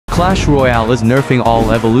Clash Royale is nerfing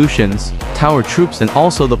all evolutions, tower troops and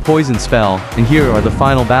also the poison spell, and here are the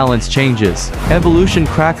final balance changes. Evolution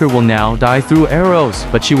Cracker will now die through arrows,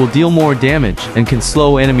 but she will deal more damage and can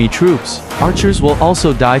slow enemy troops. Archers will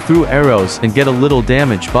also die through arrows and get a little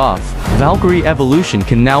damage buff. Valkyrie Evolution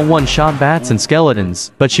can now one-shot bats and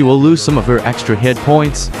skeletons, but she will lose some of her extra hit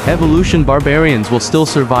points. Evolution Barbarians will still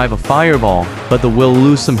survive a fireball, but they will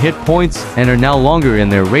lose some hit points and are now longer in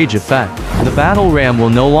their rage effect. The Battle Ram will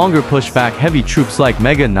no longer push back heavy troops like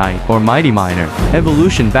Mega Knight or Mighty Miner.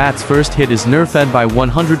 Evolution Bat's first hit is nerfed by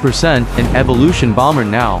 100%, and Evolution Bomber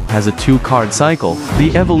now has a 2-card cycle.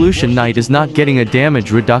 The Evolution Knight is not getting a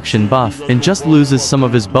damage reduction buff and just loses some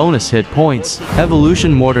of his bonus hit points.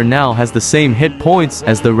 Evolution Mortar now has the same hit points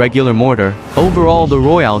as the regular mortar. Overall, the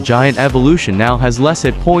Royale Giant Evolution now has less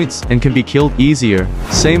hit points and can be killed easier,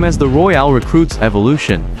 same as the Royale Recruits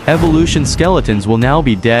Evolution. Evolution Skeletons will now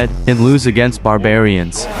be dead and lose against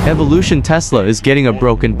Barbarians. Evolution Tesla is getting a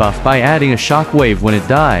broken buff by adding a shockwave when it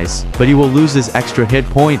dies, but he will lose his extra hit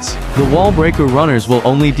points. The Wall Breaker Runners will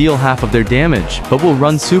only deal half of their damage, but will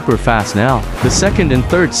run super fast now. The second and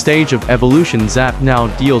third stage of Evolution Zap now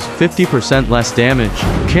deals 50% less damage.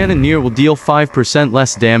 Cannoneer will deal 5%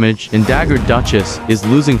 less damage, and Dagger Duchess is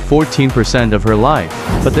losing 14% of her life.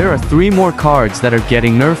 But there are 3 more cards that are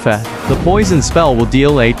getting nerfed. The Poison Spell will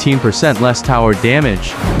deal 18% less tower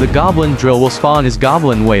damage. The Goblin Drill will spawn his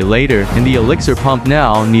Goblin way later, and the Elixir Pump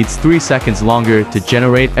now needs 3 seconds longer to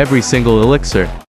generate every single elixir.